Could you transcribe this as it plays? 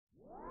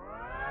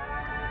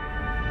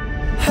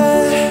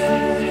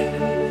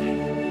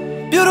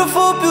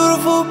Beautiful,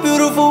 beautiful,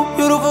 beautiful,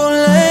 beautiful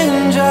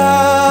angel.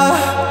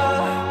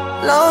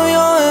 Love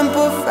your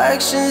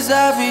imperfections,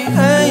 every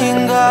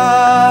anger.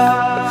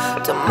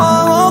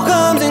 Tomorrow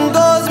comes and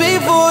goes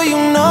before you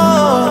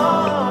know.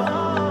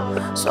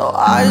 So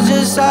I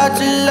just had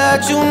to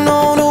let you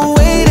know the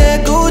way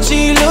that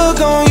Gucci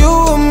look on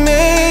you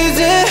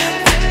amazing.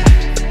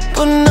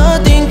 But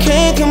nothing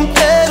can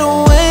compare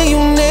the way you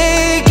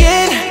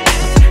naked.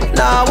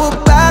 Now we're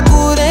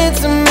backward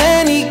into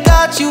man, he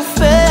got you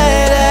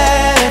fed.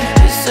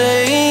 You're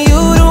saying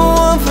you the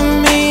one for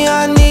me,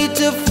 I need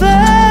to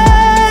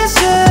flex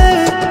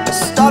it.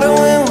 Started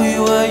when we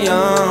were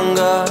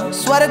younger.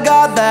 Swear to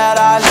God that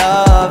I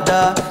loved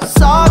her.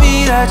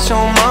 Sorry that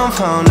your mom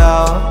found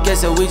out.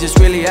 Guess that we just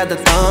really had the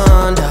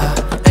thunder.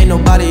 Ain't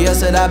nobody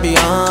else that I be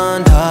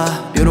under.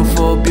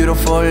 Beautiful,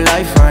 beautiful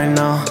life right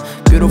now.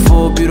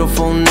 Beautiful,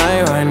 beautiful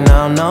night right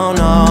now. No,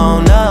 no,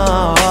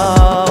 no.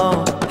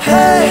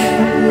 Hey,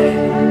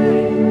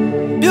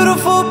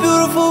 beautiful,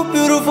 beautiful,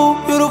 beautiful,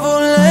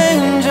 beautiful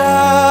angel.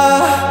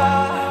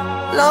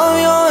 Love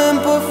your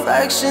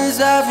imperfections,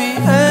 every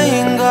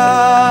anger.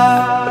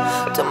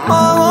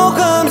 Tomorrow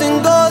comes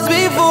and goes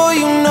before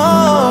you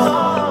know.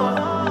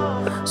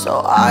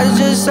 So I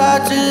just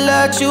had to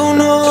let you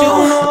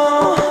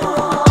know.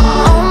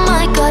 Oh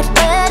my God,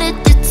 where did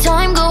the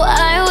time go?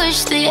 I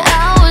wish the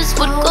hours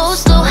would go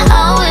slow.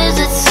 How is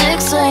it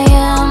 6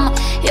 AM?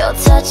 Your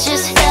touch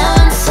is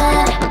heaven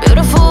sent.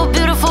 Beautiful,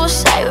 beautiful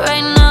sight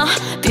right now.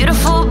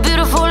 Beautiful,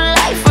 beautiful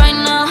life right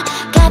now.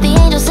 Got the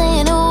angels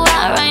saying ooh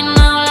ah right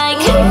now,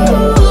 like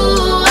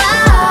ooh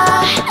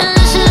ah. And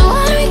this is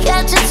why we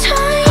got to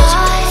touch.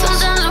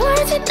 Sometimes it's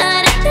worth it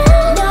night and day.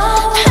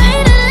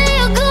 Pain to lay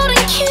a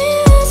golden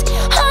kiss,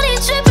 honey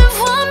dripping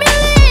from your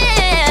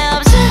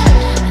lips.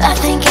 I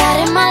thank God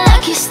in my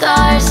lucky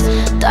stars.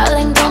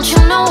 Darling, don't you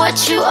know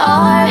what you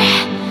are?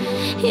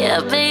 Yeah,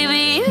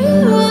 baby,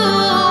 you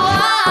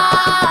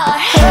are.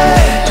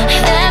 Hey,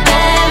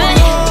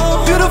 baby.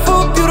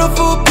 Beautiful,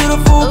 beautiful,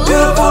 beautiful,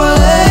 beautiful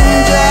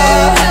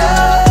angel.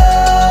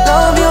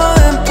 Love your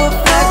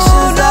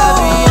imperfections,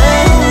 every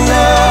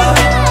anger.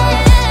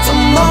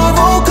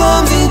 Tomorrow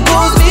comes and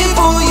goes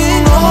before you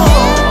know.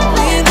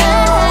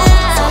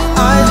 So I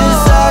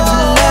just had to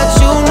let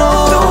you know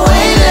the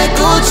way that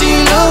Gucci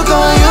look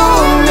on you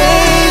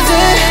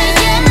amazing.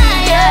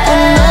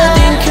 And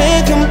nothing can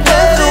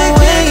compare the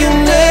way you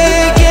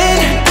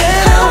naked.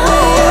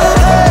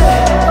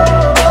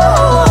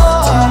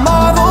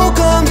 Tomorrow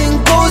comes and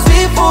goes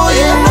before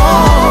you know.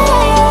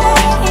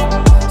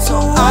 So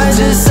I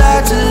just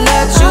had to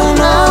let you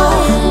know.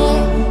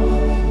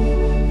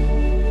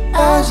 I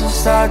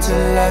just had to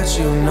let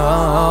you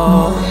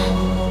know.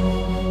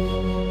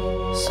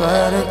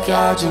 Swear to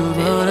God, you're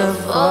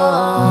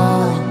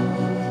beautiful.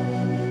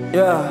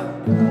 Yeah.